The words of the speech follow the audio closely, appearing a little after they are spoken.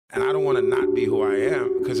and I don't want to not be who I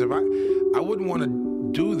am, because if I wouldn't want to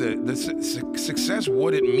do success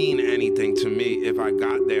wouldn't mean anything to me if I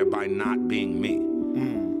got there by not being me.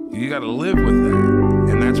 You got to live with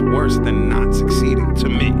that, and that's worse than not succeeding to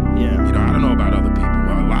me. Yeah. You know, I don't know about other people.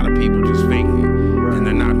 A lot of people just faking, and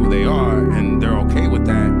they're not who they are, and they're okay with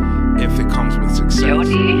that if it comes with success.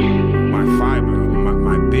 My fiber,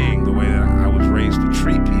 my being, the way that I was raised to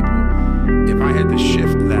treat people, if I had to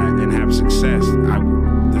shift that and have success,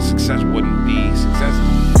 the success wouldn't be success.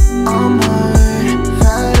 I'm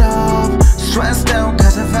fed up, stressed out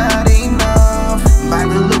cause I've had enough. By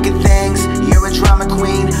the look at things, you're a drama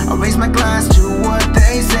queen. I raise my glass to what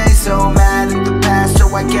they say. So mad at the past, so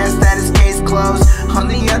I guess that is case closed. On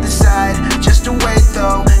the other side, just to wait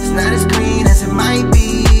though, it's not as green as it might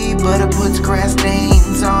be, but it puts grass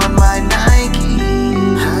stains on my Nike.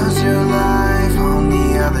 How's your life on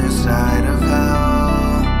the other side of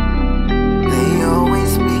hell? They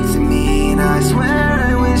always speak to me and I swear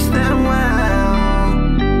I wish them well.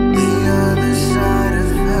 The other side of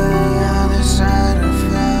hell, the other side of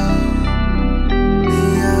hell, the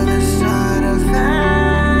other side of hell.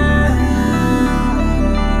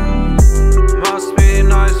 Must be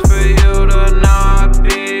nice for you to not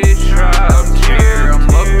be trapped here. I'm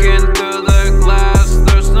looking through the glass,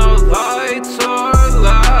 there's no lights or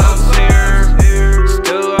laughs here.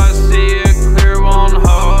 Still I see it clear, won't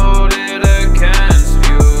hold it against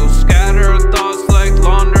you. Scattered thoughts like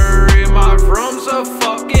laundry, my room's a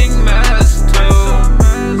fucking mess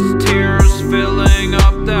too. Tears filling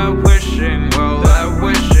up that wishing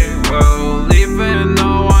well, even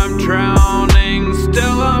though I'm drowning,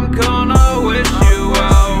 still I'm gonna wish you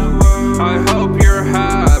well. I hope you're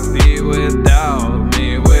happy without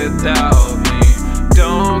me,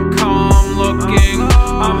 Don't come looking,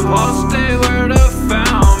 I'm lost, they would've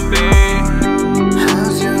found me.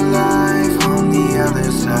 How's your life on the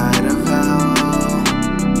other side of hell?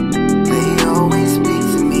 They always speak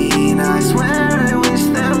to me and I swear I wish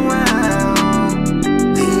them well.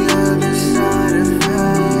 The other side of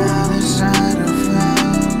hell, the other side of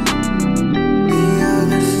hell, the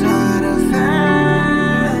other side of hell.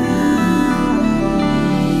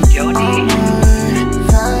 I'm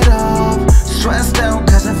fed up, stressed out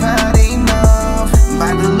cause I've had enough.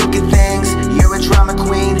 By the look at things, you're a drama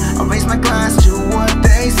queen. I raise my glass to what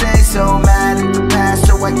they say. So mad at the past,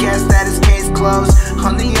 so I guess that is case closed.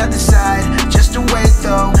 On the other side, just to wait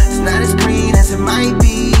though, it's not as green as it might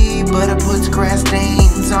be, but it puts grass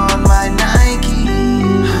stains on my Nike.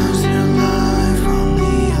 How's your life on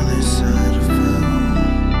the other side of hell?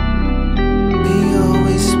 They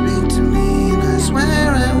always speak to me and I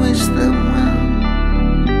swear I wish them well.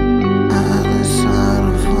 Other side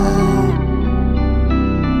of hell,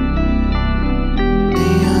 the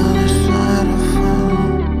other side of hell,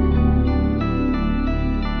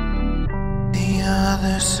 the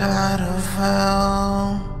other side of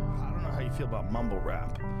hell. I don't know how you feel about mumble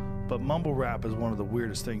rap, but mumble rap is one of the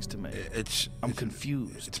weirdest things to me. I'm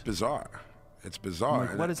confused. It's bizarre. It's bizarre.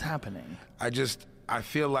 Like, what is happening? I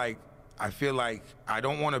feel like I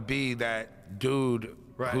don't want to be that dude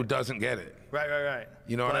who doesn't get it. Right.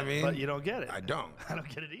 You know what I mean? But you don't get it. I don't. I don't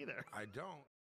get it either. I don't.